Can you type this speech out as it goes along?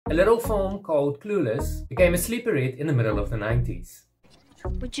A little film called Clueless became a sleeper hit in the middle of the 90s.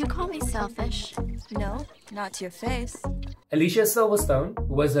 Would you call me selfish? No, not to your face. Alicia Silverstone,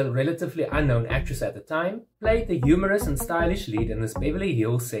 who was a relatively unknown actress at the time, played the humorous and stylish lead in this Beverly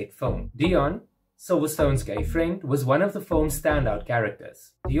Hills set film. Dion, Silverstone's gay friend, was one of the film's standout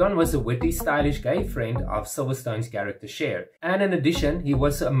characters. Dion was a witty, stylish gay friend of Silverstone's character Cher, and in addition, he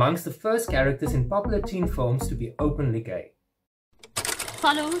was amongst the first characters in popular teen films to be openly gay.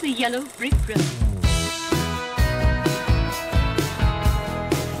 Follow the yellow brick road.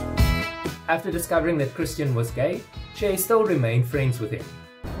 After discovering that Christian was gay, Cher still remained friends with him.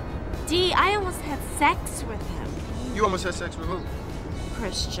 Dee, I almost had sex with him. You almost had sex with who?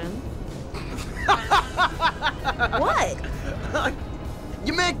 Christian. What?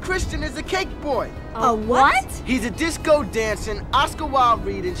 Your man Christian is a cake boy. A what? He's a disco dancing, Oscar Wilde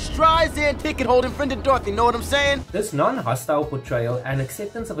reading, Streisand ticket holding friend of Dorothy, know what I'm saying? This non-hostile portrayal and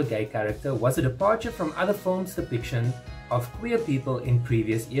acceptance of a gay character was a departure from other films' depiction of queer people in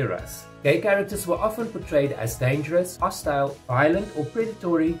previous eras. Gay characters were often portrayed as dangerous, hostile, violent or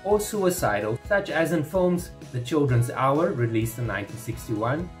predatory or suicidal, such as in films The Children's Hour, released in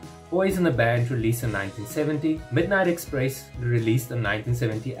 1961, Boys in the Band, released in 1970, Midnight Express, released in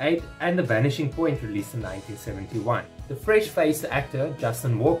 1978, and The Vanishing Point, released in 1971. The fresh-faced actor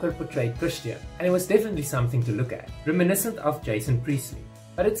Justin Walker portrayed Christian, and it was definitely something to look at, reminiscent of Jason Priestley.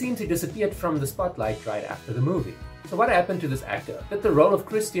 But it seems he disappeared from the spotlight right after the movie. So what happened to this actor? Did the role of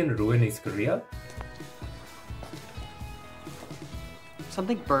Christian ruin his career?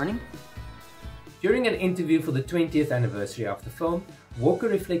 Something burning? During an interview for the 20th anniversary of the film, Walker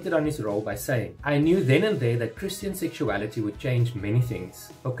reflected on his role by saying, "I knew then and there that Christian sexuality would change many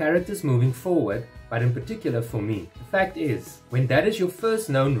things, for characters moving forward, but in particular for me. The fact is, when that is your first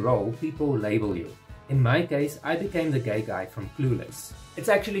known role, people label you. In my case, I became the gay guy from Clueless." It's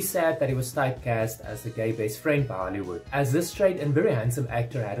actually sad that he was typecast as the gay best friend by Hollywood, as this straight and very handsome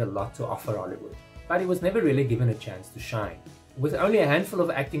actor had a lot to offer Hollywood, but he was never really given a chance to shine. With only a handful of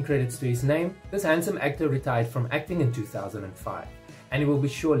acting credits to his name, this handsome actor retired from acting in 2005, and he will be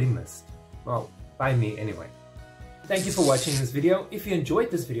surely missed. Well, by me anyway. Thank you for watching this video. If you enjoyed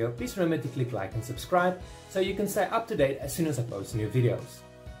this video, please remember to click like and subscribe so you can stay up to date as soon as I post new videos.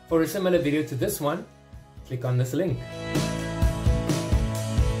 For a similar video to this one, click on this link.